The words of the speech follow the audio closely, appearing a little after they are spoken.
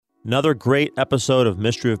Another great episode of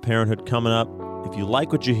Mystery of Parenthood coming up. If you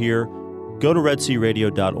like what you hear, go to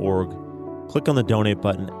redsearadio.org, click on the donate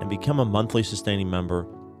button, and become a monthly sustaining member.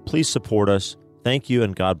 Please support us. Thank you,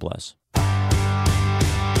 and God bless.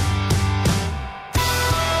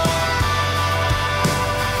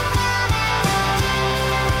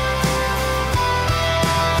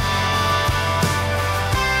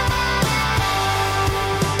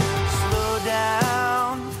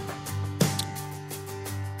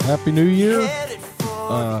 Happy New Year.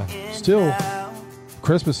 Still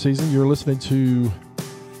Christmas season. You're listening to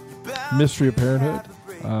Mystery of Parenthood.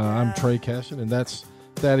 I'm Trey Cashin, and that's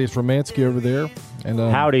Thaddeus Romansky over there. And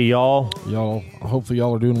howdy, y'all. Hopefully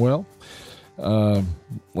y'all are doing well.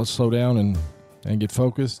 Let's slow down and get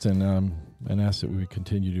focused and ask that we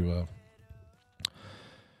continue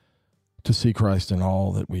to see Christ in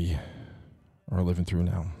all that we are living through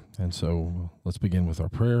now. And so let's begin with our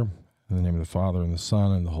prayer. In the name of the Father, and the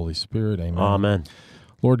Son, and the Holy Spirit. Amen. Amen.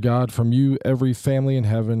 Lord God, from you every family in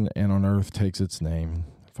heaven and on earth takes its name.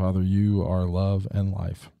 Father, you are love and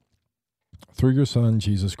life. Through your Son,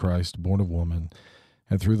 Jesus Christ, born of woman,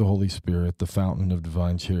 and through the Holy Spirit, the fountain of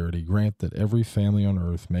divine charity, grant that every family on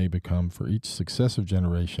earth may become for each successive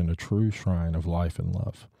generation a true shrine of life and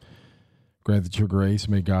love. Grant that your grace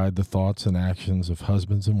may guide the thoughts and actions of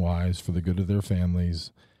husbands and wives for the good of their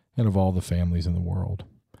families and of all the families in the world.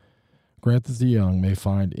 Grant that the young may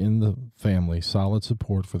find in the family solid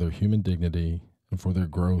support for their human dignity and for their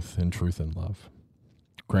growth in truth and love.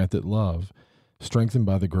 Grant that love, strengthened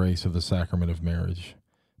by the grace of the sacrament of marriage,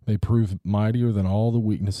 may prove mightier than all the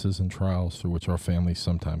weaknesses and trials through which our families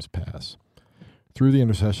sometimes pass. Through the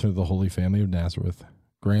intercession of the Holy Family of Nazareth,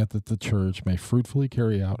 grant that the Church may fruitfully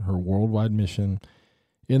carry out her worldwide mission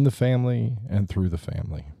in the family and through the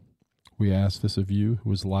family. We ask this of you,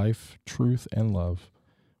 who is life, truth, and love,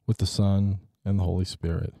 with the Son and the Holy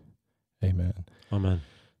Spirit. Amen. Amen.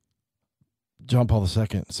 John Paul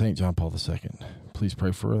II, St. John Paul II, please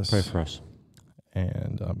pray for us. Pray for us.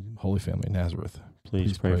 And Holy Family of Nazareth,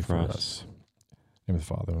 please pray for us. In the name of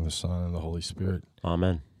the Father, and the Son, and the Holy Spirit.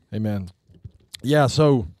 Amen. Amen. Yeah,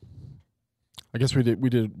 so I guess we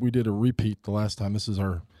did a repeat the last time. This is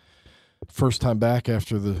our first time back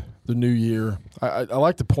after the new year. I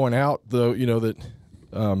like to point out, though, that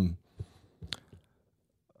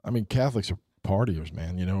Catholics are partiers,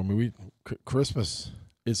 man. Christmas.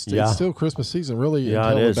 It's still Christmas season, really,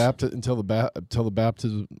 until the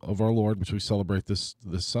baptism of our Lord, which we celebrate this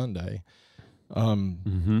Sunday.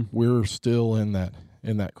 We're still in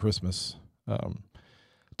that Christmas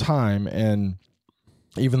time, and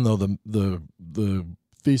even though the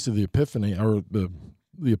Feast of the Epiphany or the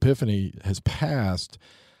Epiphany has passed,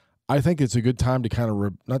 I think it's a good time to kind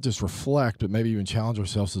of not just reflect, but maybe even challenge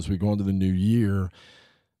ourselves as we go into the new year.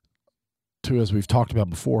 To, as we've talked about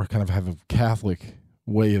before, kind of have a Catholic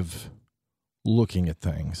way of looking at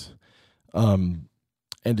things, and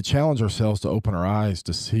to challenge ourselves to open our eyes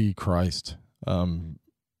to see Christ in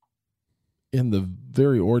the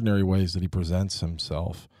very ordinary ways that he presents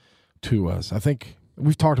himself to us. I think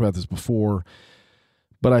we've talked about this before,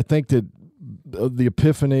 but I think that the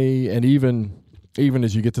Epiphany, and even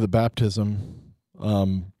as you get to the baptism,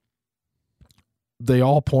 they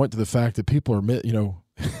all point to the fact that people are,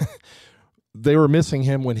 they were missing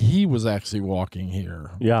him when he was actually walking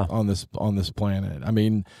here on this planet. I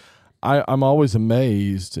mean, I'm always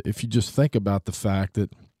amazed if you just think about the fact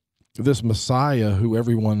that this Messiah, who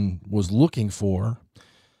everyone was looking for,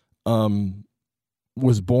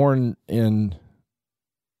 was born in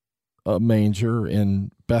a manger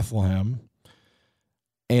in Bethlehem,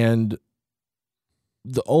 and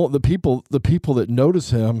the people that notice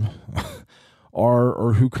him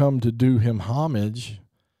or who come to do him homage,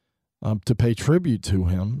 to pay tribute to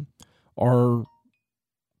him, are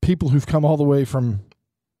people who've come all the way from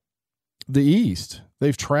the East.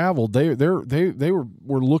 They've traveled. They were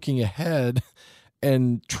looking ahead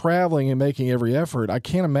and traveling and making every effort. I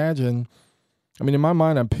can't imagine. I mean, in my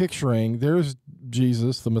mind, I'm picturing there's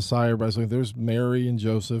Jesus, the Messiah. There's Mary and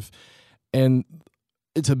Joseph, and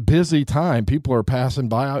it's a busy time. People are passing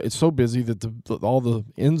by. It's so busy that all the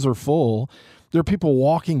inns are full. There are people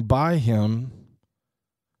walking by him,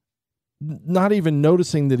 not even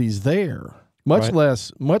noticing that he's there, much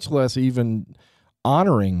less even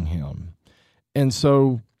honoring him. And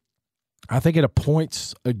so I think it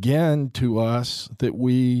points again to us that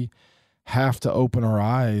we have to open our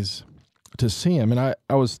eyes to see him. And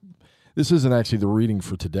this isn't actually the reading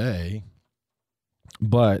for today,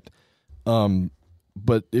 but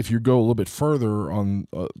if you go a little bit further on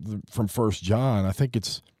from 1 John, I think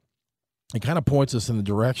it kind of points us in the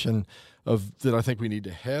direction of that I think we need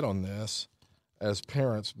to head on this. as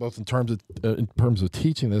parents, both in terms of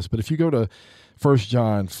teaching this. But if you go to 1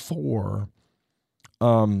 John 4,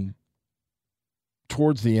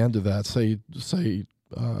 towards the end of that, say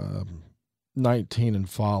 19 and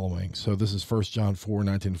following. So this is 1 John 4,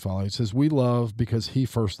 19 and following. It says, "We love because he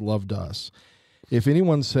first loved us. If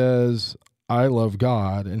anyone says, 'I love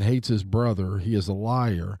God,' and hates his brother, he is a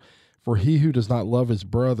liar. For he who does not love his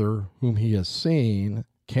brother whom he has seen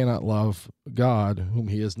cannot love God whom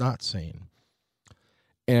he has not seen."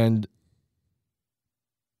 And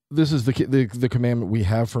this is the commandment we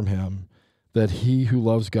have from him, that he who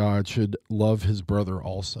loves God should love his brother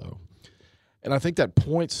also. And I think that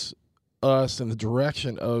points us in the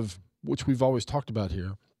direction of which we've always talked about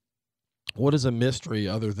here. What is a mystery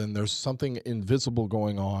other than there's something invisible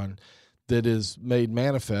going on that is made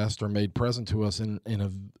manifest or made present to us in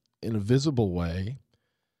a visible way?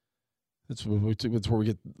 It's where we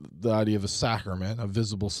get the idea of a sacrament, a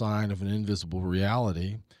visible sign of an invisible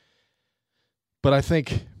reality. But I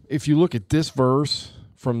think if you look at this verse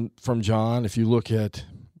from John, if you look at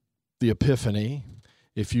the Epiphany,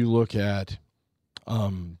 if you look at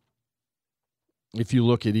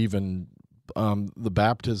even the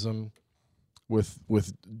baptism with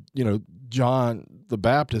John the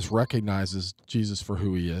Baptist recognizes Jesus for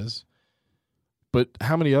who he is, but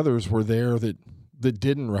how many others were there that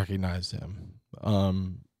didn't recognize him?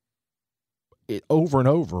 Over and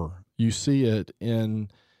over, you see it in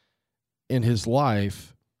his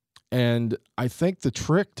life. And I think the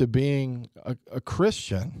trick to being a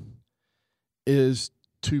Christian is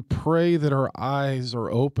to pray that our eyes are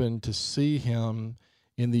open to see him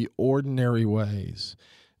in the ordinary ways.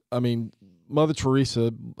 I mean,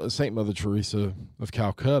 Saint Mother Teresa of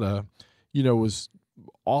Calcutta, was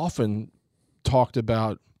often talked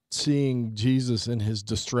about seeing Jesus in his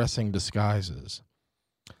distressing disguises.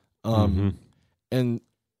 And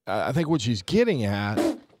I think what she's getting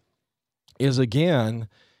at is, again,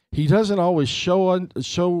 he doesn't always show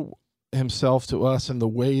himself to us in the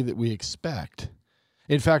way that we expect.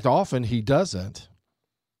 In fact, often he doesn't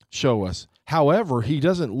show us. However, he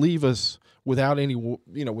doesn't leave us without any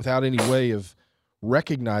way of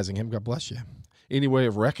recognizing him. God bless you. Any way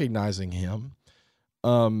of recognizing him,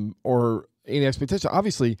 or any expectation.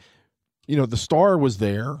 Obviously, the star was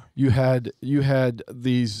there. You had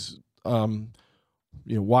these,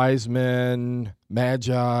 wise men,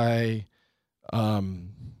 magi,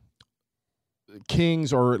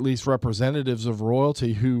 kings, or at least representatives of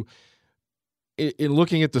royalty, who, in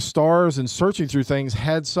looking at the stars and searching through things,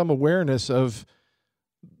 had some awareness of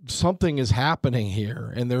something is happening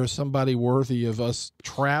here, and there is somebody worthy of us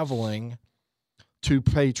traveling to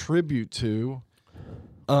pay tribute to.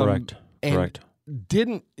 Correct.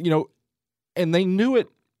 Didn't, and they knew it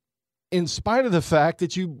in spite of the fact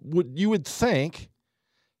that you would think,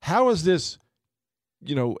 how is this,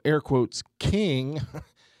 air quotes, king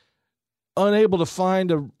unable to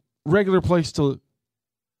find a regular place to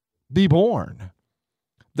be born?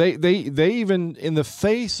 They even, in the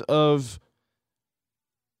face of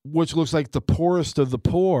which looks like the poorest of the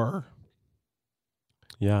poor,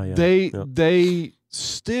 they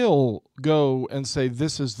still go and say,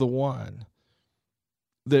 this is the one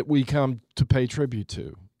that we come to pay tribute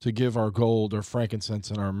to give our gold, our frankincense,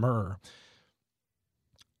 and our myrrh.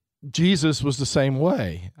 Jesus was the same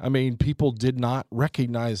way. I mean, people did not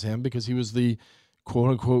recognize him because he was the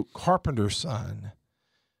quote-unquote carpenter's son.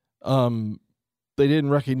 They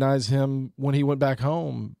didn't recognize him when he went back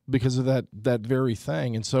home because of that very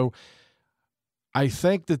thing. And so I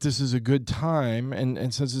think that this is a good time,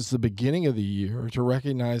 and since it's the beginning of the year, to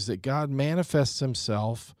recognize that God manifests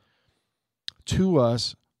himself to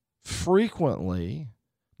us frequently,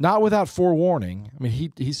 not without forewarning. I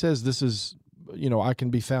mean, he says this is, I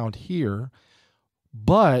can be found here,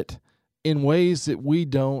 but in ways that we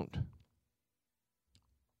don't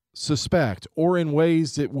suspect, or in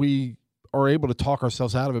ways that we are able to talk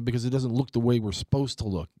ourselves out of it because it doesn't look the way we're supposed to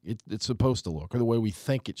look. It's supposed to look, or the way we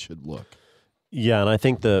think it should look. Yeah, and I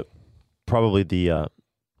think probably the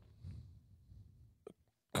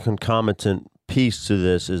concomitant piece to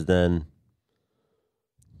this is then,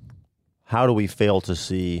 how do we fail to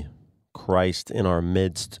see Christ in our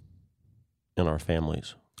midst, in our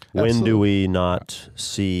families? Absolutely. When do we not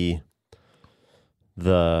see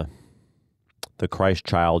the Christ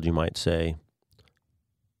child, you might say,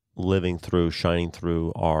 living through, shining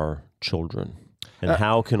through our children? And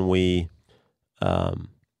how can we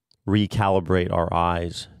recalibrate our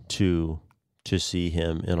eyes to see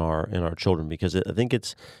him in our children? Because I think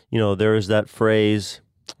it's, there is that phrase,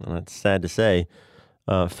 and it's sad to say,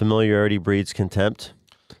 familiarity breeds contempt.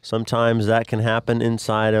 Sometimes that can happen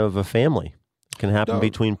inside of a family. It can happen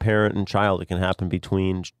between parent and child. It can happen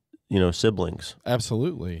between, siblings.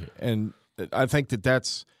 Absolutely. And I think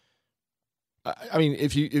that's, I mean,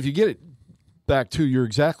 if you get it back to, you're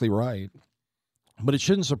exactly right, but it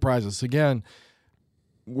shouldn't surprise us. Again,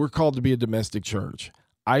 we're called to be a domestic church.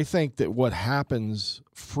 I think that what happens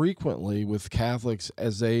frequently with Catholics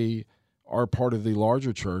as they are part of the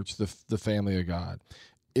larger church, the family of God,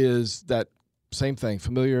 is that same thing.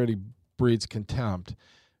 Familiarity breeds contempt.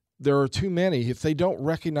 There are too many, if they don't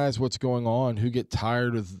recognize what's going on, who get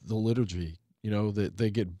tired of the liturgy, that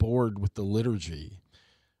they get bored with the liturgy.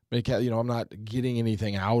 I'm not getting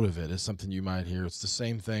anything out of it, is something you might hear. It's the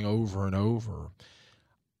same thing over and over.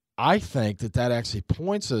 I think that actually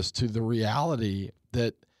points us to the reality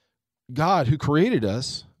that God, who created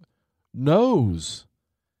us, knows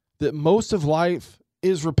that most of life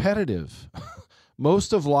is repetitive.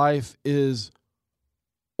 Most of life is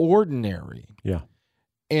ordinary. Yeah.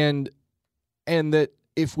 And that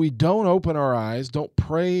if we don't open our eyes, don't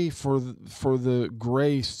pray for the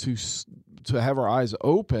grace to have our eyes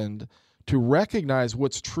opened to recognize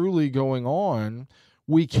what's truly going on,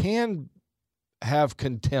 we can have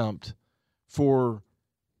contempt for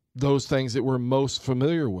those things that we're most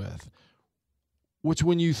familiar with, which,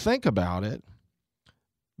 when you think about it,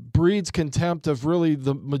 breeds contempt of really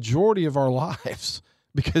the majority of our lives,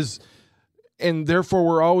 and therefore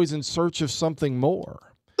we're always in search of something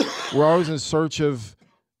more. We're always in search of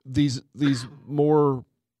these more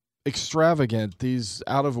extravagant, these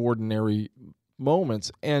out of ordinary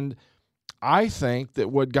moments. And I think that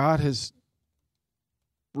what God has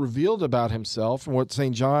revealed about himself and what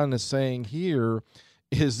St. John is saying here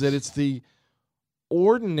is that it's the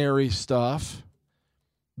ordinary stuff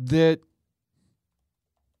that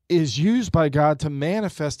is used by God to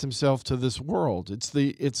manifest himself to this world.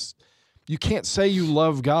 You can't say you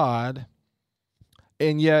love God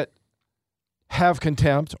and yet have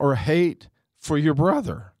contempt or hate for your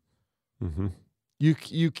brother. Mm-hmm.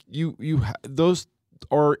 You those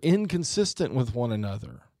are inconsistent with one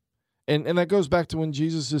another. And that goes back to when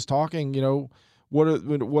Jesus is talking, what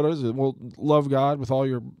is it? Well, love God with all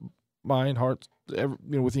your mind, heart,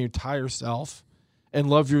 with your entire self, and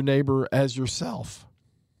love your neighbor as yourself.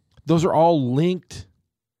 Those are all linked,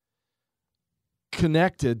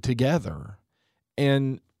 connected together.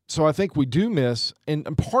 And so I think we do miss,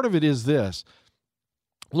 and part of it is this.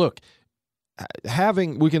 Look,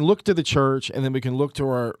 we can look to the church, and then we can look to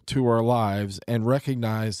our lives and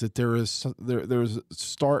recognize that there's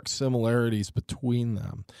stark similarities between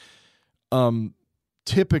them.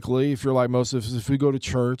 Typically, if you're like most of us, if we go to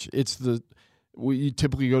church, you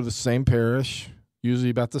typically go to the same parish,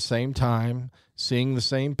 usually about the same time, seeing the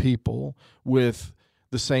same people with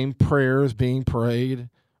the same prayers being prayed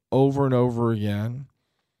over and over again,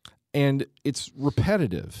 and it's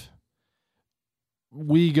repetitive.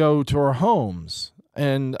 We go to our homes,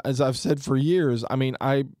 and as I've said for years,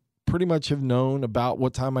 I pretty much have known about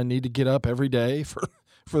what time I need to get up every day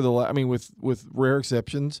with rare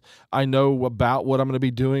exceptions. I know about what I'm going to be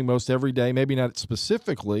doing most every day, maybe not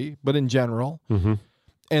specifically, but in general. Mm-hmm.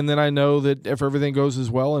 And then I know that if everything goes as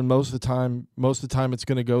well, and most of the time it's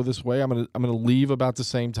going to go this way, I'm going to leave about the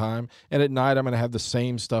same time, and at night I'm going to have the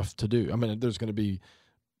same stuff to do. There's going to be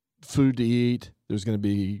food to eat, there's going to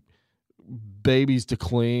be babies to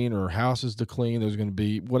clean or houses to clean, there's going to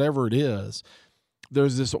be whatever it is.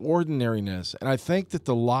 There's this ordinariness, and I think that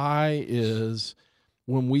the lie is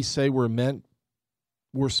when we say we're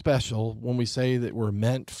special, when we say that we're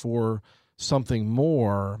meant for something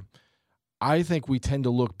more, I think we tend to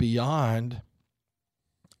look beyond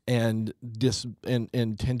and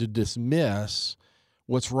tend to dismiss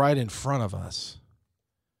what's right in front of us.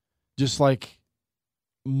 Just like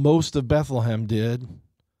most of Bethlehem did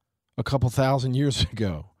a couple thousand years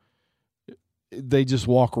ago. They just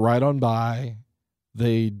walk right on by.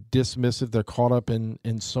 They dismiss it. They're caught up in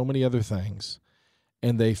so many other things,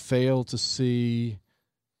 and they fail to see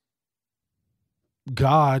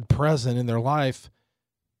God present in their life,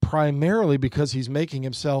 primarily because he's making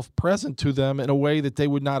himself present to them in a way that they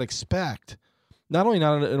would not expect. Not only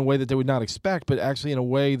not in a way that they would not expect, but actually in a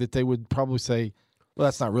way that they would probably say, well,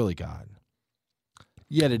 that's not really God.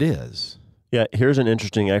 Yet it is. Yeah, here's an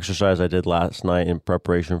interesting exercise I did last night in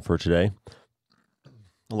preparation for today.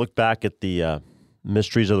 I looked back at the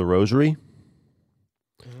Mysteries of the Rosary,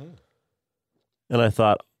 and I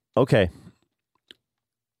thought, okay,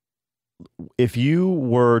 if you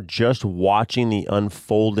were just watching the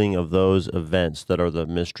unfolding of those events that are the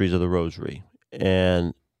Mysteries of the Rosary,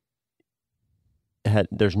 and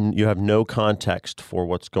you have no context for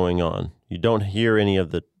what's going on, you don't hear any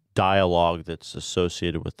of the dialogue that's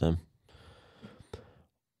associated with them,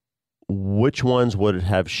 which ones would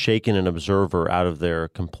have shaken an observer out of their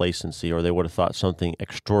complacency, or they would have thought something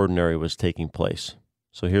extraordinary was taking place?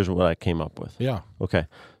 So here's what I came up with. Yeah. Okay.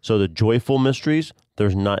 So the joyful mysteries,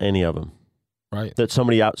 there's not any of them. Right. That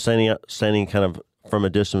somebody standing kind of from a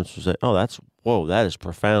distance would say, oh, that is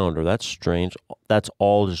profound, or that's strange. That's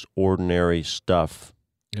all just ordinary stuff.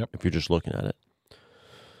 Yep. If you're just looking at it.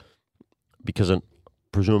 Because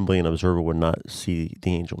presumably an observer would not see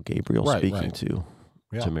the angel Gabriel speaking to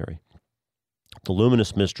Mary. The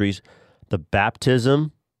luminous mysteries, the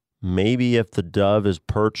baptism, maybe if the dove is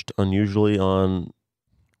perched unusually on...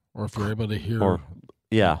 Or if you're able to hear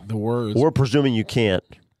the words. We're presuming you can't.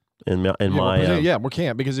 We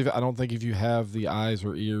can't, because I don't think if you have the eyes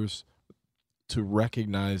or ears to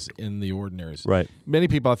recognize in the ordinaries. Right. Many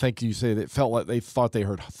people, I think you say, that felt like they thought they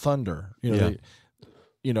heard thunder.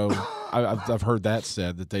 I've heard that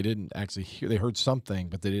said, that they didn't actually hear. They heard something,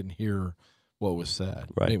 but they didn't hear what was said.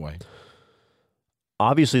 Right. Anyway,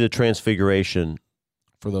 obviously the transfiguration,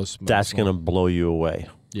 for those, that's going to blow you away.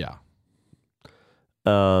 Yeah.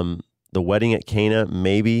 The wedding at Cana,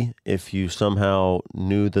 maybe if you somehow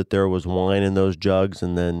knew that there was wine in those jugs,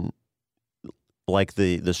 and then like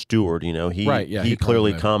the steward, he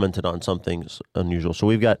clearly commented on something unusual. So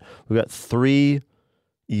we've got 3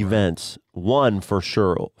 events, one for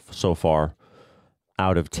sure so far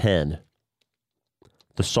out of 10.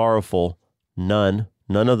 The sorrowful, none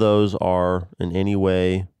of those are in any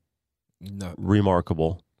way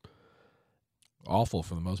remarkable. Awful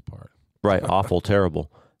for the most part. Right, awful,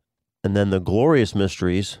 terrible. And then the glorious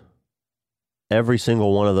mysteries, every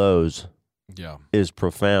single one of those is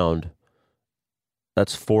profound.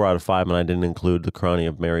 That's 4 out of 5, and I didn't include the crowning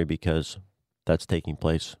of Mary because that's taking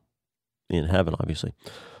place in heaven, obviously.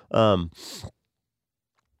 And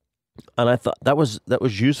I thought that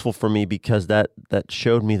was useful for me, because that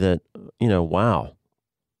showed me that, wow,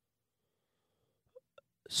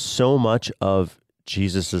 so much of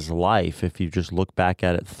Jesus's life, if you just look back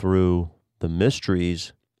at it through the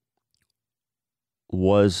mysteries,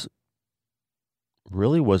 was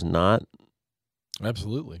not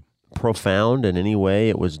absolutely profound in any way.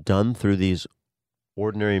 It was done through these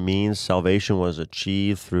ordinary means. Salvation was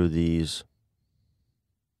achieved through these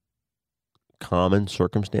common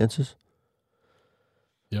circumstances.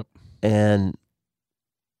 Yep. And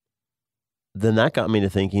then that got me to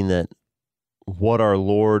thinking that what our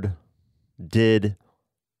Lord did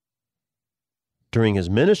during his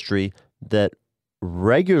ministry that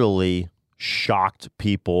regularly shocked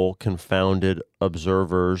people, confounded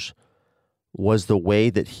observers, was the way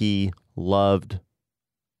that he loved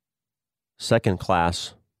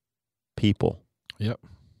second-class people. Yep.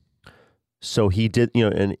 So he did,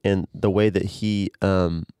 and the way that he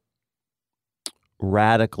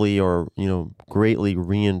radically or, greatly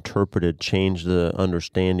reinterpreted, changed the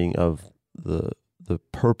understanding of the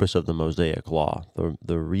purpose of the Mosaic Law,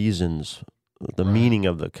 the reasons, the meaning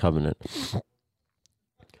of the covenant.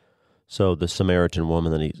 So the Samaritan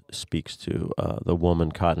woman that he speaks to, the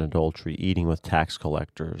woman caught in adultery, eating with tax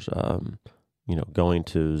collectors, going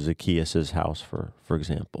to Zacchaeus' house, for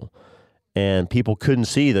example. And people couldn't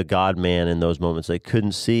see the God-man in those moments. They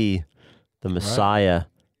couldn't see the Messiah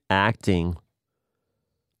acting.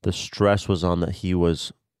 The stress was on that he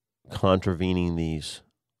was contravening these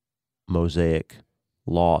Mosaic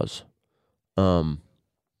laws. And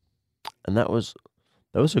that was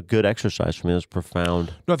a good exercise for me. It was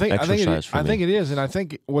profound exercise for me. I think it is, and I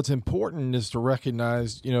think what's important is to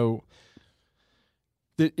recognize,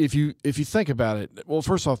 that if you think about it, well,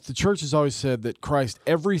 first off, the church has always said that Christ,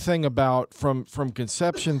 everything about from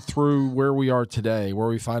conception through where we are today, where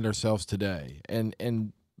we find ourselves today,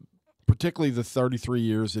 and particularly the 33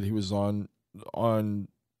 years that he was on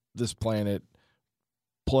this planet,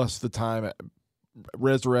 plus the time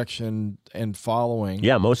resurrection and following.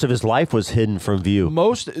 Yeah, most of his life was hidden from view.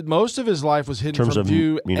 Most of his life was hidden from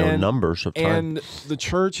view. In terms of numbers of time. And the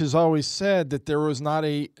church has always said that there was not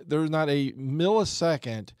a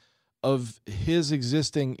millisecond of his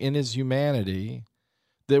existing in his humanity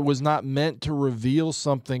that was not meant to reveal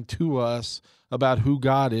something to us about who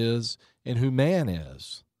God is and who man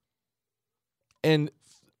is. And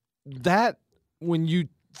that, when you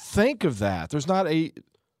think of that,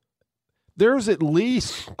 there's at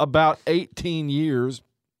least about 18 years,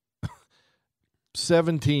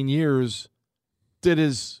 17 years that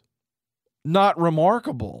is not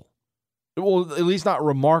remarkable. Well, at least not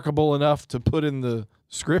remarkable enough to put in the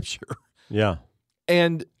scripture. Yeah.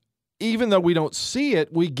 And even though we don't see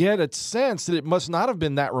it, we get a sense that it must not have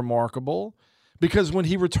been that remarkable, because when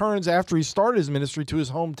he returns after he started his ministry to his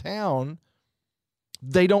hometown,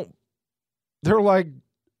 they're like,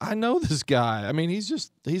 I know this guy. I mean,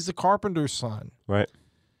 he's the carpenter's son. Right.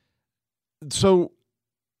 So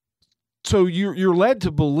you're led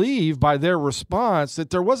to believe by their response that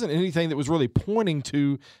there wasn't anything that was really pointing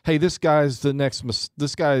to, hey, this guy's the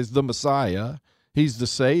Messiah. He's the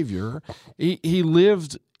Savior. He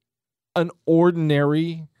lived an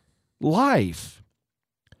ordinary life.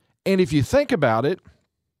 And if you think about it,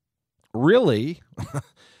 really,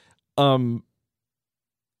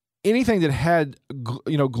 anything that had,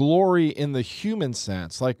 glory in the human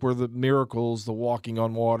sense, like were the miracles, the walking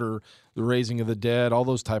on water, the raising of the dead, all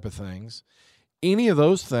those type of things, any of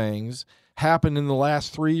those things happened in the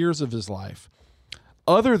last 3 years of his life.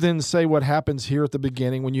 Other than, say, what happens here at the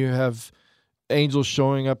beginning when you have angels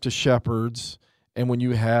showing up to shepherds, and when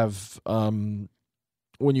you have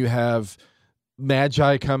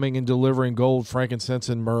magi coming and delivering gold, frankincense,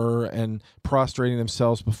 and myrrh, and prostrating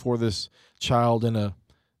themselves before this child in a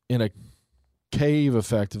cave,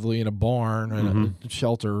 effectively, in a barn, in a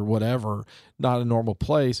shelter, or whatever, not a normal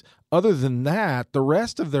place. Other than that, the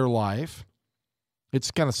rest of their life,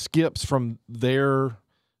 it's kind of skips from there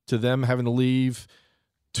to them having to leave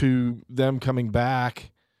to them coming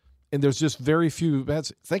back. And there's just very few.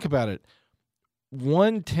 Think about it.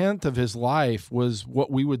 1/10 of his life was what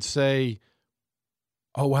we would say,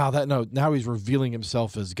 oh, wow, now he's revealing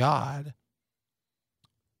himself as God.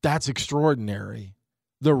 That's extraordinary.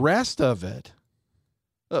 The rest of it,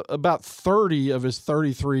 about 30 of his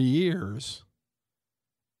 33 years,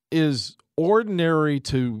 is ordinary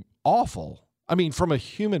to awful. I mean, from a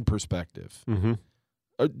human perspective. Mm-hmm.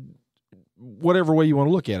 Whatever way you want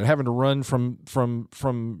to look at it, having to run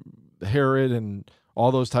from Herod and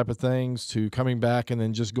all those type of things, to coming back and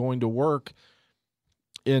then just going to work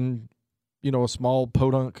in, a small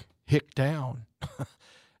podunk hick town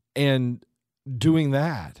and doing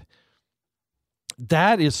that.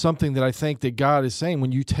 That is something that I think that God is saying.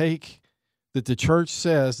 When you take that, the church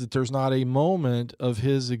says that there's not a moment of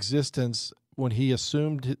his existence when he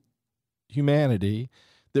assumed humanity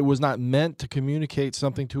that was not meant to communicate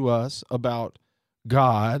something to us about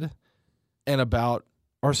God and about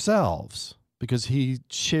ourselves, because he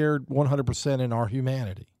shared 100% in our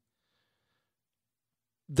humanity.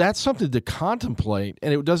 That's something to contemplate,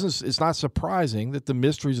 and it's not surprising that the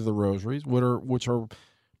mysteries of the rosaries, which are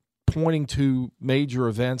pointing to major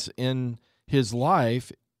events in his life,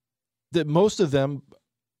 that most of them,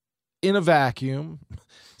 in a vacuum,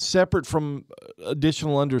 separate from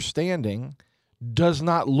additional understanding, does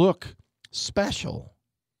not look special.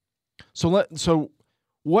 So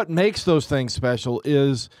what makes those things special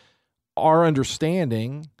is our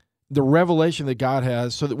understanding, the revelation that God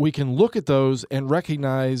has, so that we can look at those and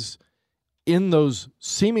recognize in those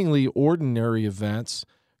seemingly ordinary events,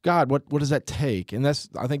 God, what does that take? And I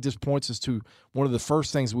think this points us to one of the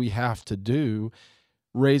first things we have to do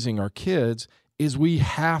raising our kids, is we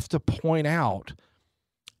have to point out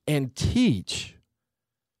and teach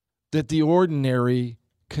that the ordinary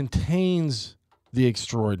contains the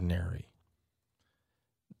extraordinary.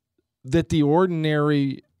 That the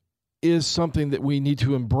ordinary is something that we need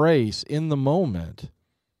to embrace in the moment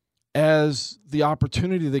as the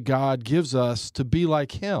opportunity that God gives us to be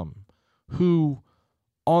like him, who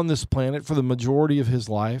on this planet for the majority of his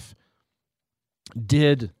life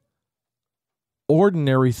did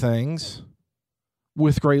ordinary things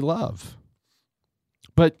with great love.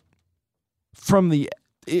 But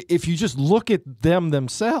if you just look at them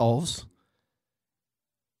themselves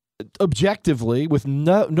objectively, with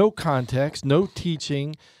no context, no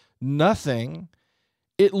teaching, nothing,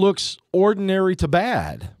 it looks ordinary to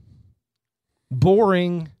bad,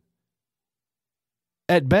 boring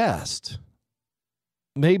at best,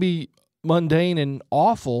 maybe mundane and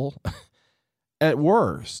awful at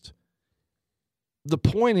worst. The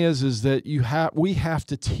point is that we have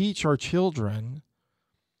to teach our children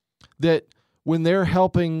that when they're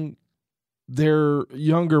helping their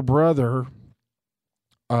younger brother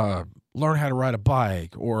learn how to ride a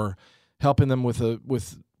bike, or helping them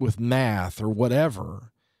with math or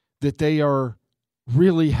whatever, that they are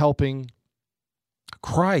really helping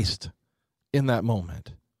Christ in that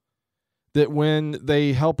moment. That when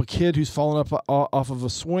they help a kid who's fallen up off of a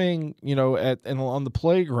swing, on the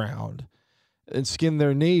playground, and skin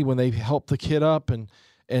their knee, when they help the kid up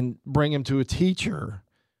and bring him to a teacher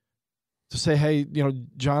to say, hey,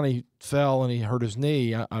 Johnny fell and he hurt his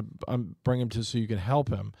knee. I'm bringing him to so you can help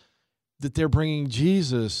him. That they're bringing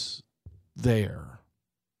Jesus there.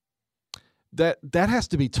 That has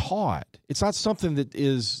to be taught. It's not something that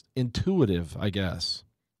is intuitive, I guess,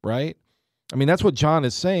 right? I mean, that's what John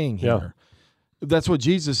is saying here. Yeah. That's what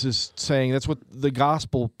Jesus is saying. That's what the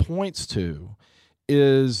gospel points to,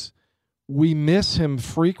 is we miss him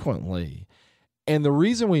frequently. And the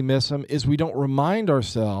reason we miss him is we don't remind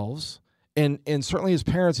ourselves, and certainly as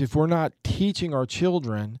parents, if we're not teaching our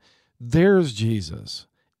children, there's Jesus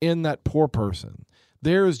in that poor person.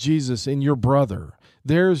 There's Jesus in your brother.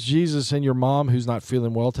 There's Jesus in your mom who's not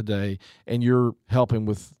feeling well today, and you're helping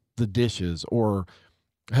with the dishes or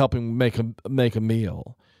helping make a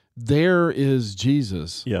meal. There is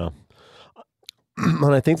Jesus. Yeah.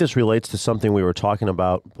 And I think this relates to something we were talking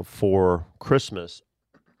about before Christmas.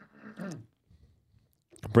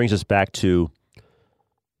 It brings us back to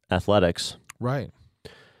athletics. Right.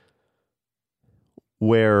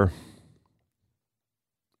 Where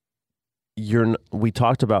we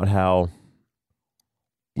talked about how,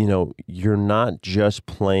 you're not just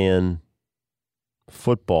playing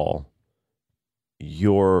football.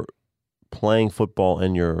 You're playing football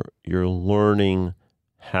and you're learning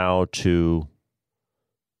how to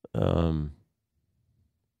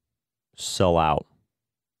sell out.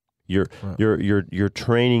 You're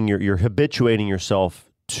training, you're habituating yourself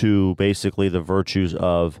to basically the virtues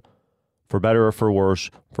of, for better or for worse,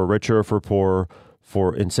 for richer or for poorer,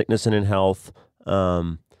 for in sickness and in health.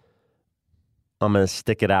 I'm going to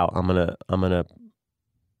stick it out. I'm going to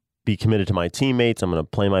be committed to my teammates. I'm going to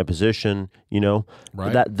play my position.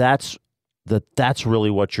 Right. That's really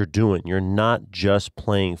what you're doing. You're not just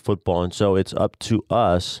playing football, and so it's up to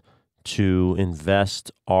us to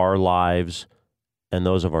invest our lives and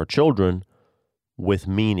those of our children with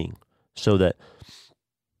meaning, so that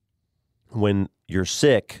when you're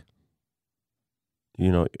sick,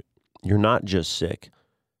 you're not just sick.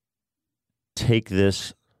 Take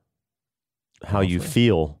this, how you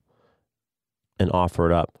feel, and offer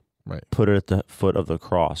it up. Right. Put it at the foot of the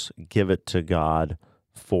cross. Give it to God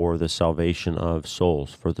for the salvation of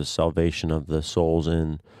souls, for the salvation of the souls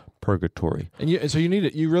in purgatory. And so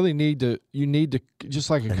you really need to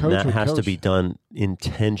just like a coach. And that has to be done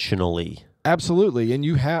intentionally. Absolutely. And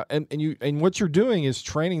you have and what you're doing is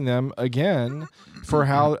training them again for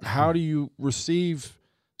how do you receive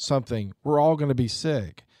something. We're all going to be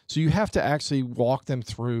sick. So you have to actually walk them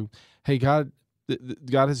through, hey, God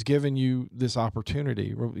has given you this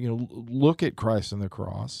opportunity. Look at Christ on the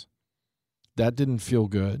cross. That didn't feel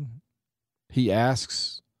good. He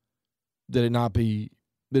asks that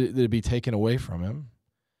it be taken away from him,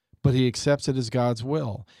 but he accepts it as God's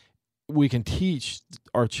will. We can teach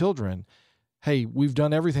our children, hey, we've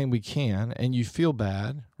done everything we can, and you feel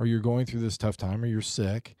bad, or you're going through this tough time, or you're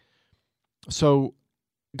sick. So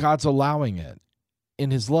God's allowing it.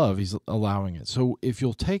 In his love, he's allowing it. So if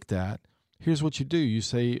you'll take that, here's what you do. You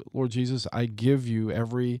say, Lord Jesus, I give you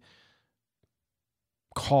every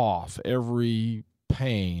cough, every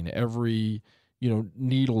pain, every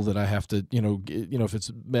needle that I have to, if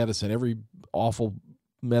it's medicine, every awful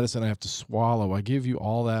medicine I have to swallow. I give you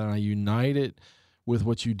all that, and I unite it with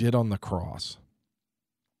what you did on the cross.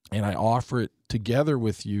 And I offer it together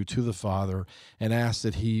with you to the Father and ask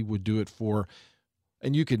that he would do it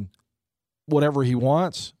and you can, whatever he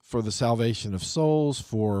wants, for the salvation of souls,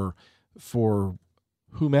 for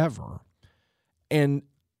whomever. And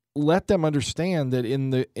let them understand that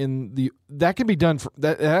that can be done for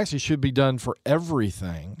that. It actually should be done for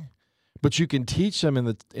everything, but you can teach them in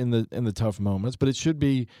the tough moments. But it should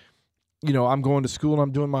be, I'm going to school and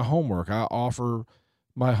I'm doing my homework. I offer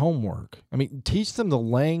my homework. I mean, teach them the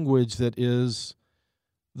language that is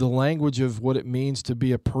the language of what it means to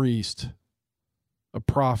be a priest, a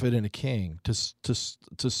prophet, and a king.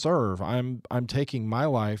 To serve. I'm taking my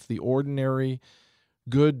life, the ordinary,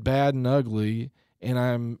 good, bad, and ugly, and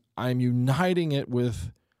I'm uniting it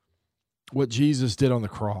with what Jesus did on the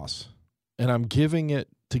cross. And I'm giving it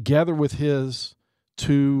together with his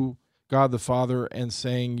to God the Father and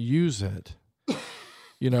saying, use it.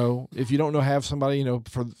 If you don't have somebody,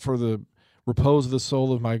 for the repose of the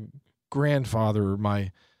soul of my grandfather,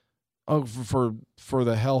 for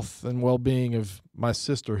the health and well-being of my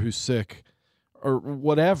sister who's sick, or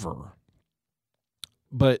whatever.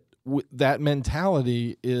 But that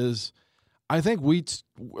mentality is, I think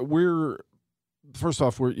we're first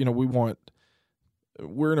off, we're in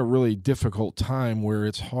a really difficult time where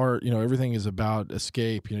it's hard, everything is about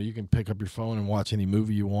escape. You can pick up your phone and watch any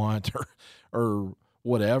movie you want or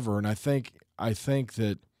whatever. And I think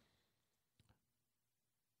that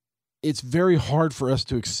it's very hard for us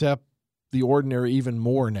to accept the ordinary even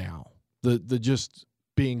more now. The just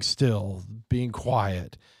being still, being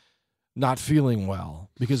quiet, not feeling well,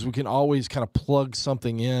 because we can always kind of plug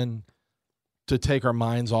something in to take our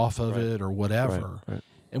minds off of it or whatever. Right.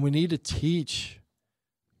 And we need to teach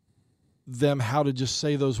them how to just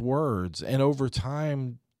say those words, and over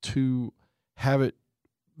time to have it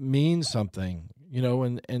mean something.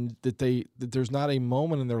 and that there's not a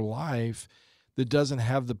moment in their life that doesn't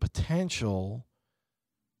have the potential,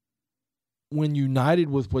 when united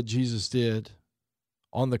with what Jesus did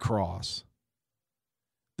on the cross,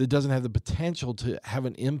 that doesn't have the potential to have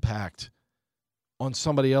an impact on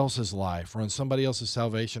somebody else's life or on somebody else's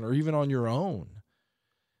salvation or even on your own.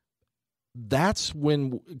 That's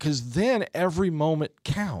when, because then every moment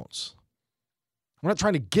counts. We're not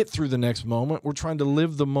trying to get through the next moment. We're trying to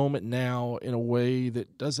live the moment now in a way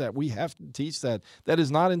that does that. We have to teach that. That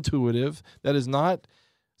is not intuitive. That is not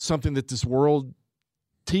something that this world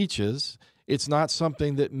teaches. It's not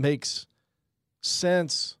something that makes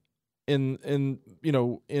sense in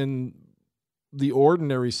the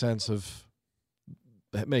ordinary sense of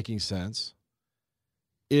making sense.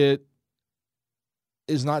 It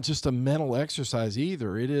is not just a mental exercise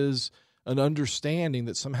either. It is an understanding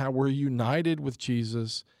that somehow we're united with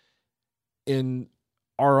Jesus in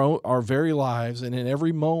our very lives, and in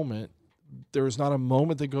every moment, there is not a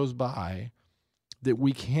moment that goes by that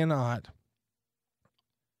we cannot,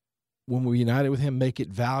 when we're united with him, make it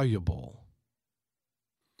valuable.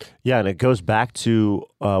 Yeah, and it goes back to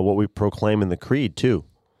what we proclaim in the Creed, too,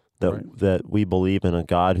 that we believe in a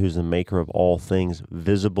God who's the maker of all things,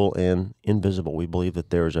 visible and invisible. We believe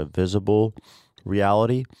that there is a visible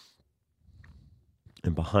reality,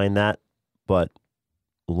 and behind that, but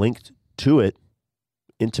linked to it,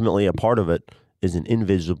 intimately a part of it, is an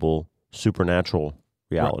invisible, supernatural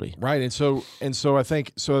reality. Right. And so I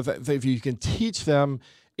think, if you can teach them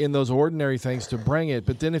in those ordinary things to bring it,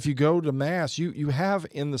 but then if you go to Mass, you have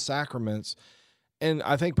in the sacraments, and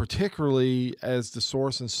I think particularly as the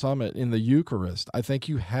source and summit in the Eucharist, I think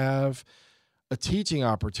you have a teaching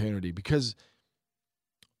opportunity, because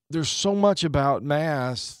there's so much about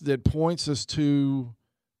Mass that points us to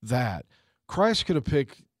that. Jesus could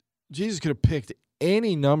have picked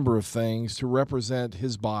any number of things to represent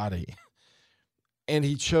his body, and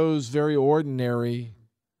he chose very ordinary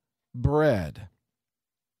bread,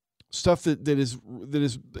 stuff that is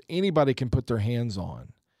anybody can put their hands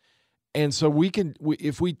on. And so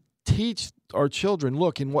if we teach our children,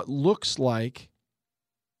 look, in what looks like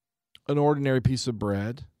an ordinary piece of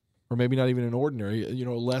bread, or maybe not even an ordinary,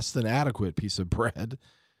 less than adequate piece of bread,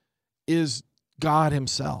 is God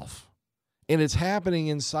himself. And it's happening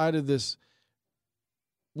inside of this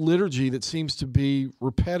liturgy that seems to be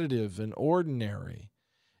repetitive and ordinary.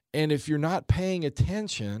 And if you're not paying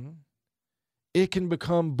attention, it can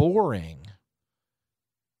become boring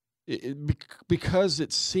because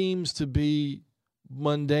it seems to be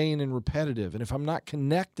mundane and repetitive. And if I'm not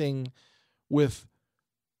connecting what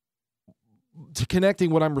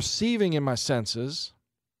I'm receiving in my senses,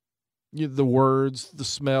 the words, the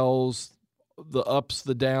smells, the ups,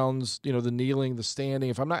 the downs, the kneeling, the standing,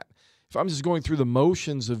 if I'm just going through the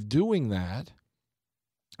motions of doing that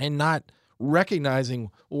and not recognizing,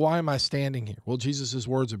 why am I standing here? Well, Jesus'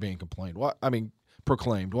 words are being proclaimed.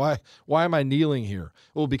 Why am I kneeling here?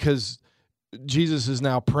 Well, because Jesus is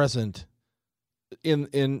now present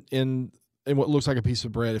in what looks like a piece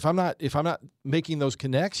of bread. If I'm not making those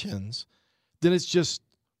connections, then it's just,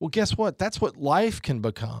 well, guess what? That's what life can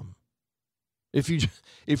become. If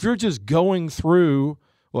you're just going through,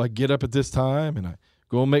 well, I get up at this time and I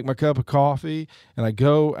go and make my cup of coffee and I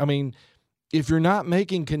go, if you're not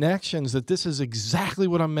making connections that this is exactly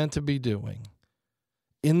what I'm meant to be doing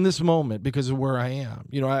in this moment because of where I am.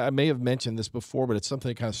 I may have mentioned this before, but it's something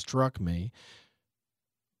that kind of struck me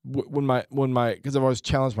because I've always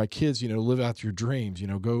challenged my kids, live out your dreams,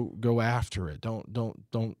 go after it.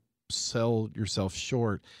 Don't sell yourself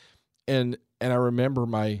short. And I remember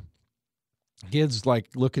my kids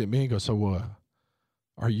looking at me and go, so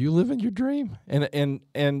are you living your dream?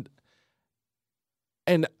 And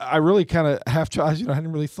I really kind of half tried, I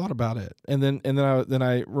hadn't really thought about it. And then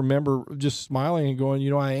I remember just smiling and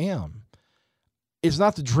going, I am. It's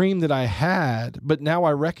not the dream that I had, but now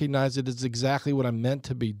I recognize it is exactly what I'm meant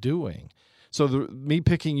to be doing. So me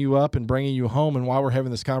picking you up and bringing you home, and while we're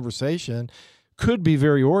having this conversation, could be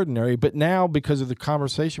very ordinary, but now because of the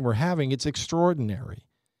conversation we're having, it's extraordinary.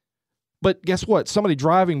 But guess what? Somebody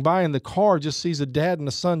driving by in the car just sees a dad and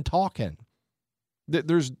a son talking.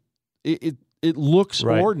 It looks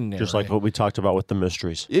ordinary. Just like what we talked about with the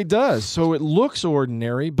mysteries. It does. So it looks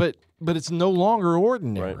ordinary, but it's no longer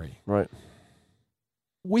ordinary. Right.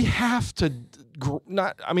 We have to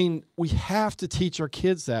we have to teach our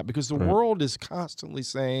kids that, because the world is constantly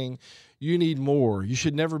saying you need more. You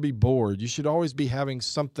should never be bored. You should always be having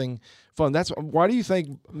something fun. That's why do you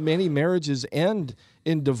think many marriages end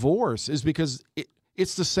in divorce? Is because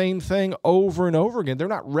it's the same thing over and over again. They're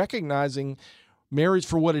not recognizing marriage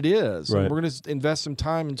for what it is. Right. And we're going to invest some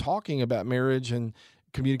time in talking about marriage and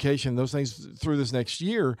communication, those things through this next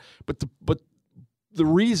year. But the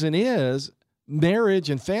reason is marriage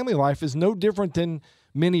and family life is no different than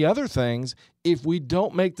many other things if we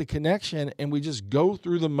don't make the connection and we just go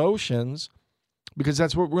through the motions, because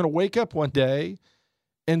that's what we're going to wake up one day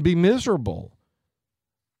and be miserable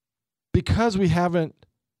because we haven't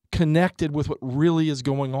connected with what really is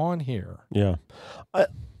going on here. Yeah.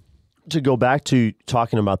 To go back to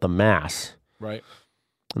talking about the Mass, right,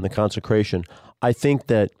 and the consecration, I think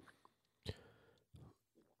that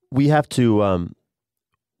we have to,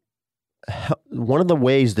 one of the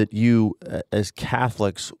ways that you, as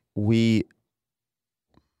Catholics, we,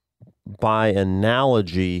 by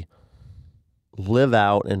analogy, live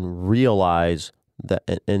out and realize that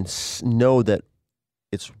and know that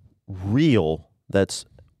it's real, that's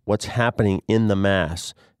what's happening in the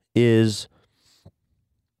Mass, is,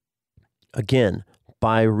 again,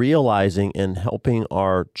 by realizing and helping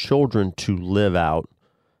our children to live out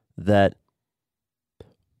that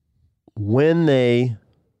when they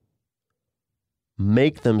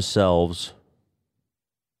make themselves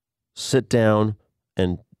sit down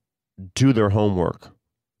and do their homework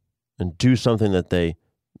and do something that they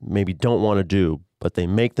maybe don't want to do, but they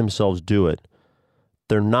make themselves do it,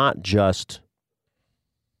 they're not just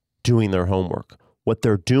doing their homework. What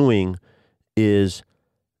they're doing is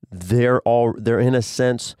they're in a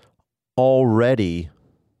sense already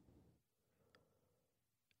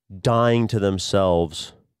dying to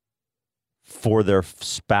themselves for their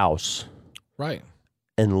spouse. Right.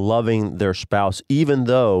 And loving their spouse, even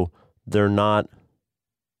though they're not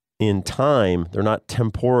in time, they're not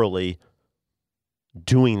temporally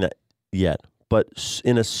doing that yet. But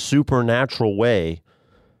in a supernatural way,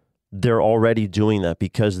 they're already doing that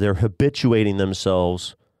because they're habituating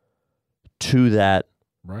themselves to that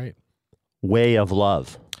right way of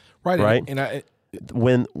love. Right.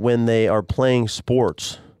 When they are playing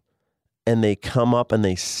sports and they come up and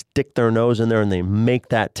they stick their nose in there and they make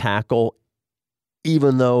that tackle,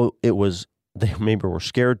 even though they maybe were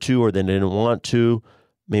scared to, or they didn't want to,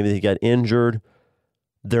 maybe they got injured,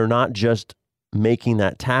 they're not just making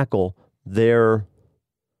that tackle. They're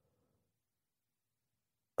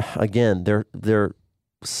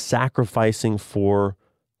sacrificing for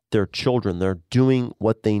their children. They're doing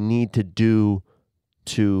what they need to do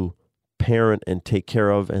to parent and take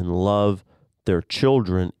care of and love their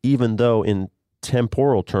children, even though in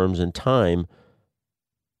temporal terms in time,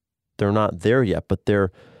 they're not there yet, but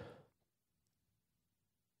they're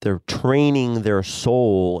training their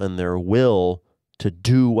soul and their will to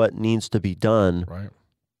do what needs to be done, right,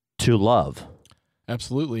 to love.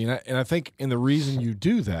 Absolutely. And I think the reason you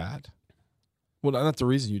do that, well, not the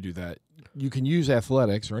reason you do that, you can use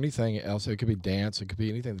athletics or anything else. It could be dance. It could be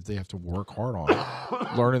anything that they have to work hard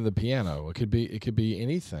on. Learning the piano. It could be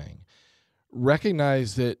anything.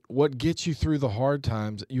 Recognize that what gets you through the hard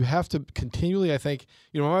times, you have to continually, I think,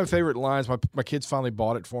 one of my favorite lines, my kids finally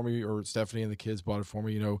bought it for me, or Stephanie and the kids bought it for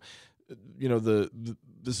me,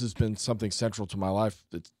 this has been something central to my life.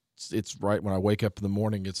 It's right when I wake up in the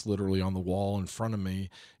morning, it's literally on the wall in front of me.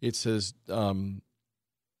 It says,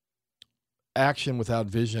 action without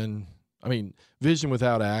vision. Vision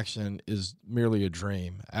without action is merely a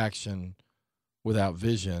dream. Action without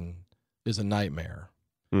vision is a nightmare.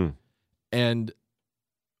 Mm. And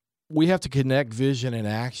we have to connect vision and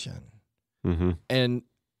action. Mm-hmm. And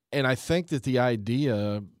I think that the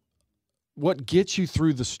idea, what gets you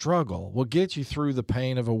through the struggle, what gets you through the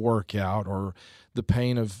pain of a workout or the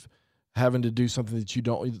pain of having to do something that you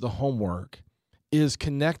don't, the homework, is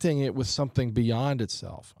connecting it with something beyond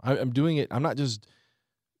itself. I'm doing it. I'm not just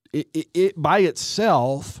it by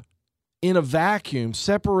itself in a vacuum,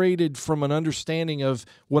 separated from an understanding of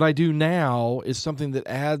what I do now is something that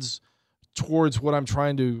adds towards what I'm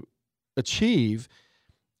trying to achieve.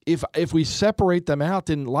 If we separate them out,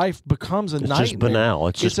 then life becomes a nightmare. It's just banal.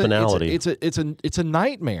 It's just banality. It's a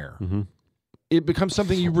nightmare. Mm-hmm. It becomes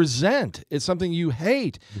something you resent. It's something you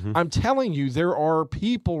hate. Mm-hmm. I'm telling you, there are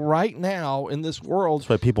people right now in this world. That's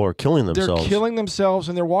why people are killing themselves. They're killing themselves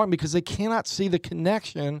and they're walking because they cannot see the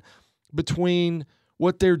connection between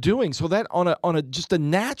what they're doing. So that on a just a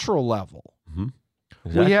natural level, mm-hmm.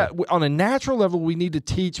 Exactly. on a natural level, we need to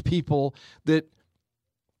teach people that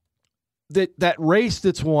race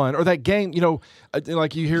that's won, or that game,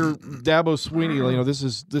 like you hear Dabo Swinney,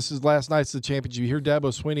 this is last night's the championship. You hear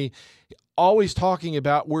Dabo Swinney always talking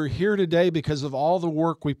about, we're here today because of all the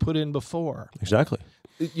work we put in before. Exactly.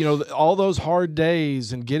 All those hard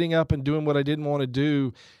days and getting up and doing what I didn't want to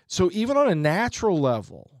do. So even on a natural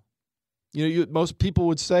level, most people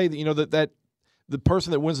would say that, the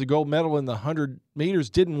person that wins the gold medal in the 100 meters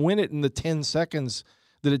didn't win it in the 10 seconds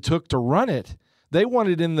that it took to run it. They won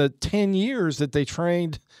it in the 10 years that they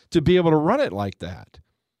trained to be able to run it like that.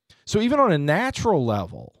 So even on a natural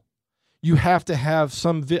level, you have to have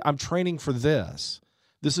I'm training for this.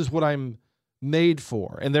 This is what I'm made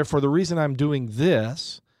for. And therefore, the reason I'm doing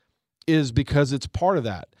this is because it's part of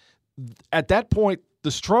that. At that point,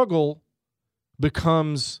 the struggle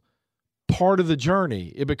becomes part of the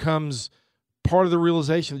journey. It becomes part of the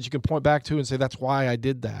realization that you can point back to and say, that's why I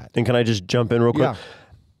did that. And can I just jump in real quick? Yeah.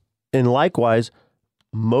 And likewise,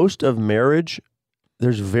 most of marriage,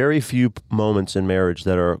 there's very few moments in marriage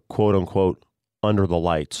that are quote unquote under the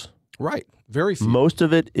lights. Right. Very few. Most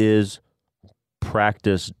of it is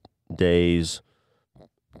practice days,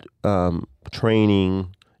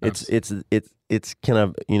 training. It's kind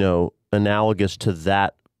of, analogous to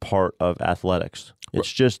that part of athletics.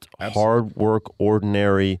 It's just hard work,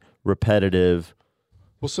 ordinary, repetitive.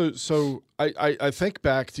 Well, so I think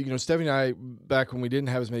back to, Stephanie and I, back when we didn't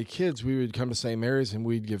have as many kids, we would come to St. Mary's and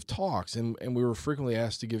we'd give talks, and we were frequently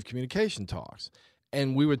asked to give communication talks.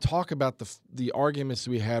 And we would talk about the arguments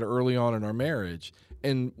we had early on in our marriage.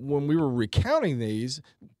 And when we were recounting these,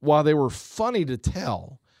 while they were funny to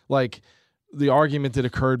tell, like the argument that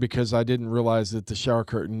occurred because I didn't realize that the shower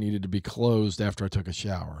curtain needed to be closed after I took a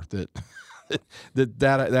shower, that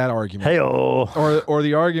argument. Hey-oh. Or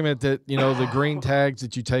the argument that, the green tags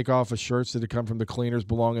that you take off of shirts that have come from the cleaners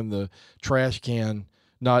belong in the trash can,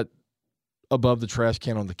 not above the trash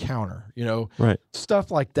can on the counter, Right. Stuff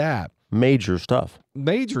like that. Major stuff.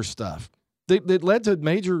 That led to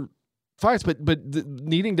major fights, but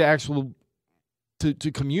needing to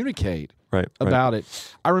to communicate about it.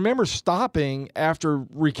 I remember stopping after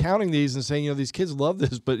recounting these and saying, these kids love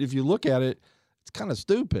this, but if you look at it, it's kind of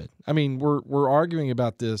stupid. I mean, we're arguing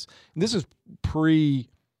about this, and this is pre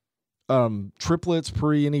triplets,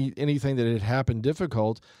 pre anything that had happened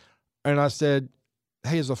difficult. And I said,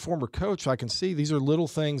 hey, as a former coach, I can see these are little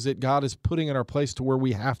things that God is putting in our place to where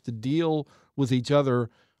we have to deal with each other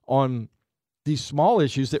on these small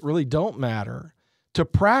issues that really don't matter, to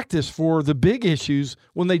practice for the big issues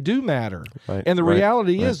when they do matter. Right, and the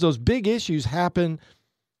reality is those big issues happen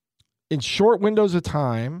in short windows of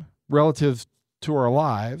time relative to our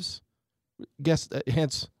lives.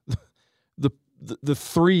 Hence the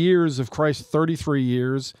 3 years of Christ, 33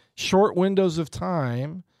 years, short windows of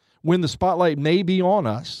time when the spotlight may be on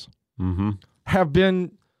us, have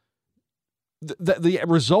been the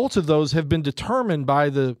results of those have been determined by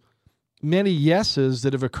the many yeses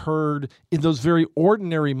that have occurred in those very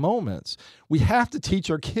ordinary moments. We have to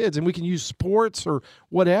teach our kids, and we can use sports or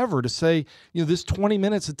whatever to say, this 20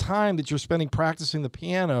 minutes of time that you're spending practicing the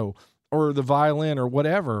piano or the violin or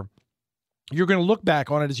whatever, you're going to look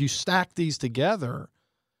back on it as you stack these together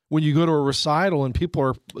when you go to a recital and people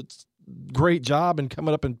are great job and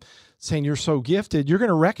coming up and saying you're so gifted. You're going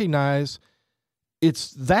to recognize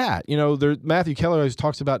it's that. Matthew Keller always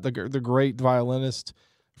talks about the great violinist.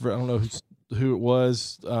 I don't know who it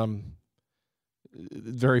was.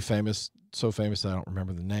 Very famous, so famous I don't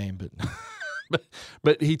remember the name,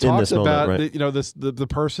 but he talks about the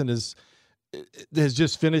person has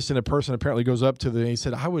just finished, and a person apparently goes up to them and he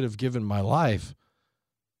said, I would have given my life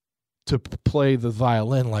to play the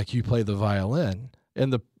violin like you play the violin.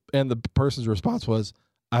 And the person's response was,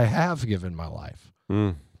 I have given my life.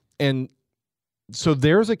 And so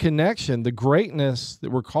there's a connection. The greatness that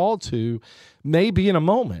we're called to may be in a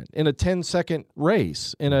moment, in a 10-second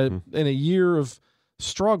race, in a year of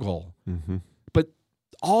struggle. But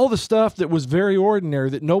all the stuff that was very ordinary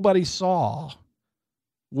that nobody saw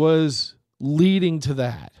was leading to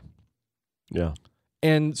that. Yeah.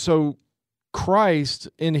 And so Christ,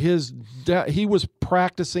 he was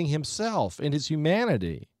practicing himself in his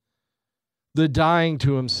humanity, the dying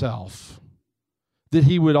to himself, that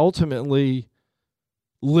he would ultimately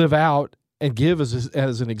live out and give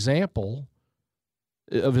as an example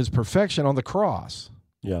of his perfection on the cross.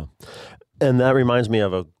 Yeah. And that reminds me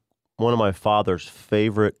of one of my father's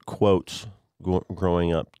favorite quotes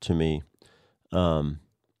growing up to me, which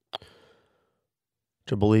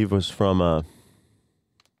I believe was from a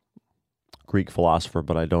Greek philosopher,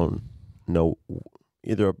 but I don't know,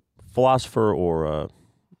 either a philosopher or a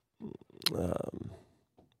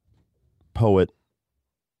poet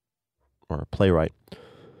or a playwright.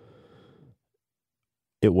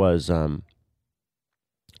 It was,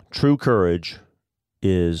 true courage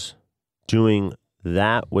is doing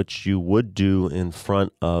that which you would do in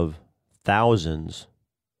front of thousands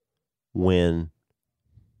when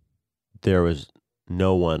there is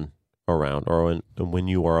no one around, or when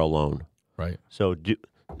you are alone. Right. So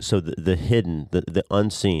so the hidden, the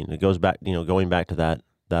unseen. It goes back, going back to that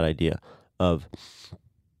idea of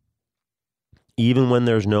even when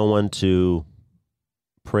there's no one to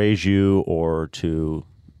praise you or to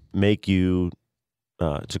make you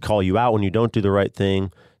to call you out when you don't do the right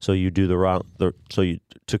thing, so you do the wrong.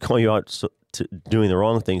 To call you out to doing the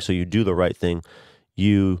wrong thing, so you do the right thing.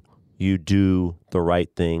 You do the right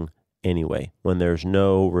thing anyway. When there's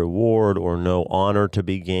no reward or no honor to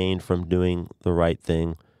be gained from doing the right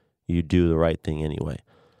thing, you do the right thing anyway.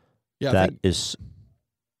 Yeah,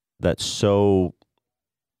 that's so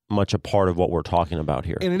much a part of what we're talking about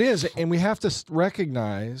here. And it is, and we have to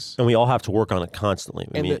recognize, and we all have to work on it constantly.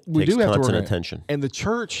 It takes constant attention. And the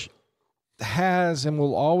church has and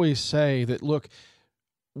will always say that, look,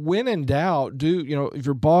 when in doubt, if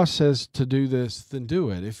your boss says to do this, then do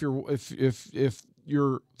it. If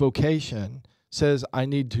your vocation says I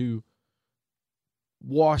need to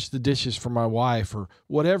wash the dishes for my wife or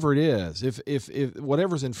whatever it is, if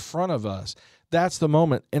whatever's in front of us, that's the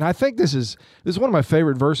moment. And I think this is one of my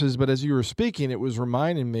favorite verses, but as you were speaking, it was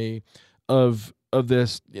reminding me of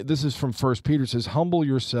this. This is from 1 Peter. It says, humble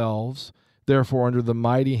yourselves, therefore, under the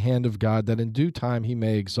mighty hand of God, that in due time he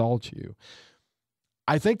may exalt you.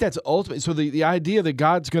 I think that's ultimate. So the idea that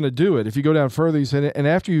God's going to do it, if you go down further, he said, and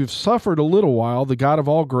after you've suffered a little while, the God of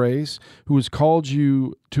all grace, who has called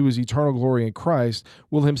you to his eternal glory in Christ,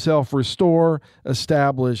 will himself restore,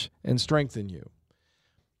 establish, and strengthen you.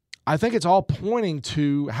 I think it's all pointing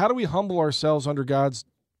to, how do we humble ourselves under God's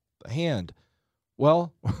hand?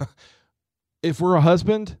 Well, if we're a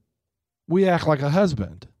husband, we act like a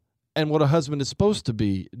husband and what a husband is supposed to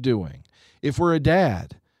be doing. If we're a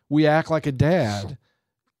dad, we act like a dad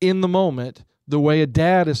in the moment, the way a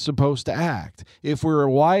dad is supposed to act. If we're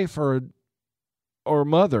a wife or a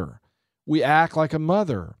mother, we act like a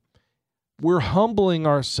mother. We're humbling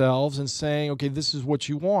ourselves and saying, okay, this is what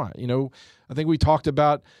you want. I think we talked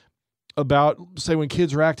about say when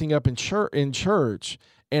kids are acting up in church,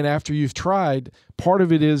 and after you've tried, part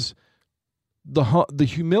of it is the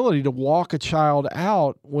humility to walk a child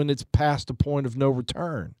out when it's past a point of no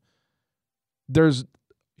return. There's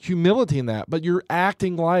humility in that, but you're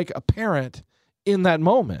acting like a parent in that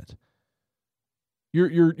moment.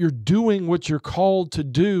 You're doing what you're called to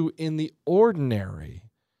do in the ordinary.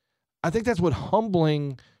 I think that's what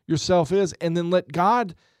humbling yourself is, and then let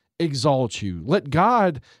God exalt you. Let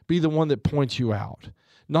God be the one that points you out.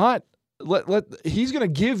 Not he's going to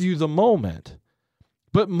give you the moment,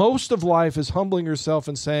 but most of life is humbling yourself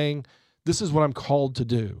and saying, this is what I'm called to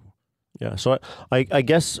do. Yeah, so I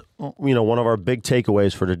guess, one of our big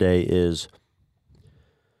takeaways for today is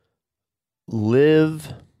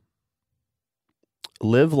live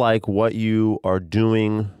like what you are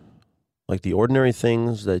doing, like the ordinary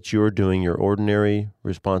things that you're doing, your ordinary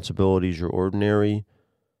responsibilities, your ordinary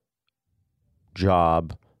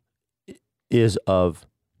job is of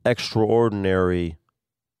extraordinary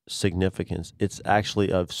significance. It's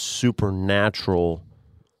actually of supernatural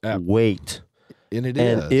weight. And it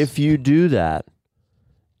is. And if you do that,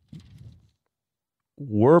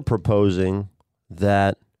 we're proposing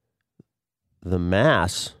that the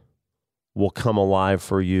Mass will come alive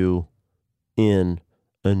for you in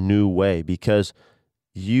a new way, because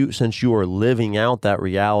since you are living out that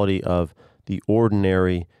reality of the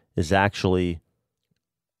ordinary is actually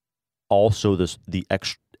also the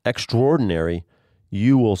extraordinary,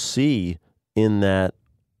 you will see in that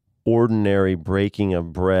ordinary breaking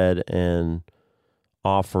of bread and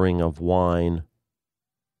offering of wine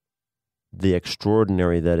the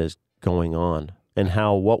extraordinary that is going on, and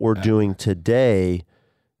how what we're doing today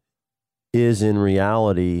is in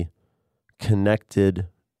reality connected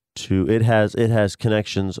to, it has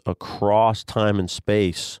connections across time and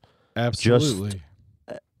space. Absolutely.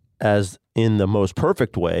 Just as in the most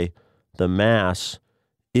perfect way, the Mass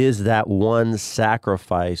is that one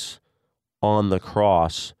sacrifice on the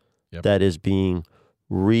cross that is being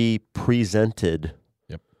represented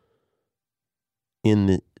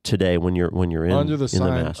today when you're in under the sign,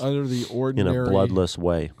 the Mass, under the ordinary, in a bloodless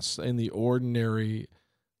way, in the ordinary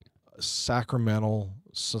sacramental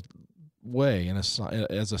way,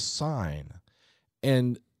 as a sign.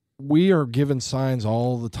 And we are given signs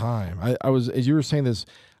all the time. I was, as you were saying this,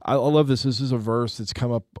 I love this. This is a verse that's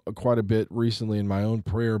come up quite a bit recently in my own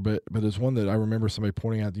prayer, but it's one that I remember somebody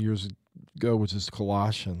pointing out years ago, which is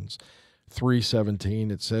Colossians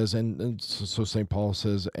 3:17. It says, and so St. Paul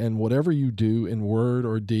says, and whatever you do in word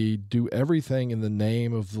or deed, do everything in the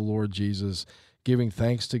name of the Lord Jesus, giving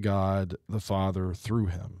thanks to God the Father through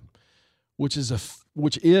him, which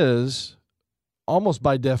is almost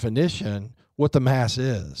by definition what the Mass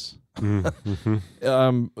is.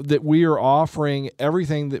 that we are offering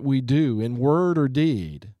everything that we do in word or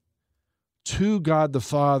deed to God the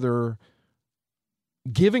Father,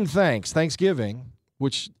 giving thanks, thanksgiving,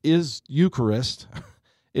 which is Eucharist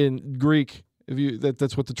in Greek.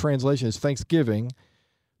 That's what the translation is, thanksgiving,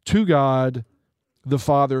 to God the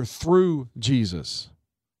Father through Jesus,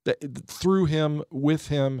 through him, with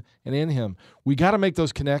him, and in him. We got to make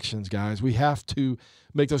those connections, guys. We have to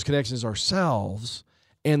make those connections ourselves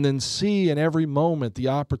and then see in every moment the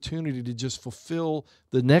opportunity to just fulfill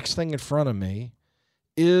the next thing in front of me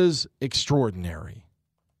is extraordinary,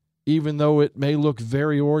 even though it may look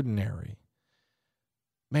very ordinary.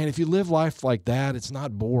 Man, if you live life like that, it's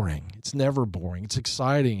not boring. It's never boring. It's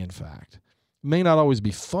exciting, in fact. It may not always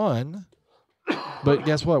be fun, but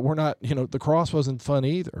guess what? We're not, the cross wasn't fun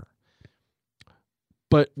either.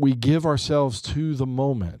 But we give ourselves to the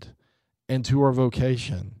moment and to our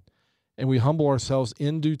vocation, and we humble ourselves.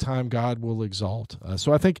 In due time, God will exalt us.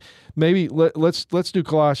 So I think maybe let's do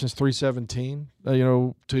Colossians 3:17.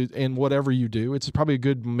 And whatever you do, it's probably a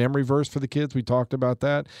good memory verse for the kids. We talked about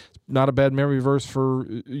that. Not a bad memory verse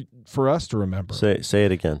for us to remember. Say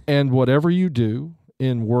it again. And whatever you do,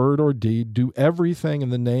 in word or deed, do everything in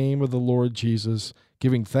the name of the Lord Jesus,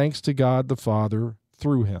 giving thanks to God the Father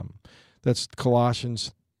through him. That's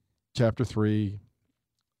Colossians chapter 3,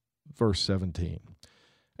 verse 17.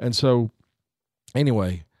 And so,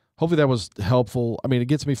 anyway, hopefully that was helpful. I mean, it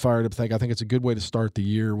gets me fired up. I think it's a good way to start the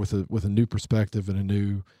year with a new perspective and a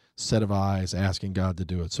new set of eyes, asking God to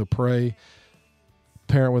do it. So pray,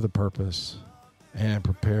 parent with a purpose, and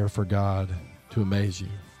prepare for God to amaze you.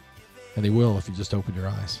 And he will if you just open your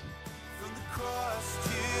eyes.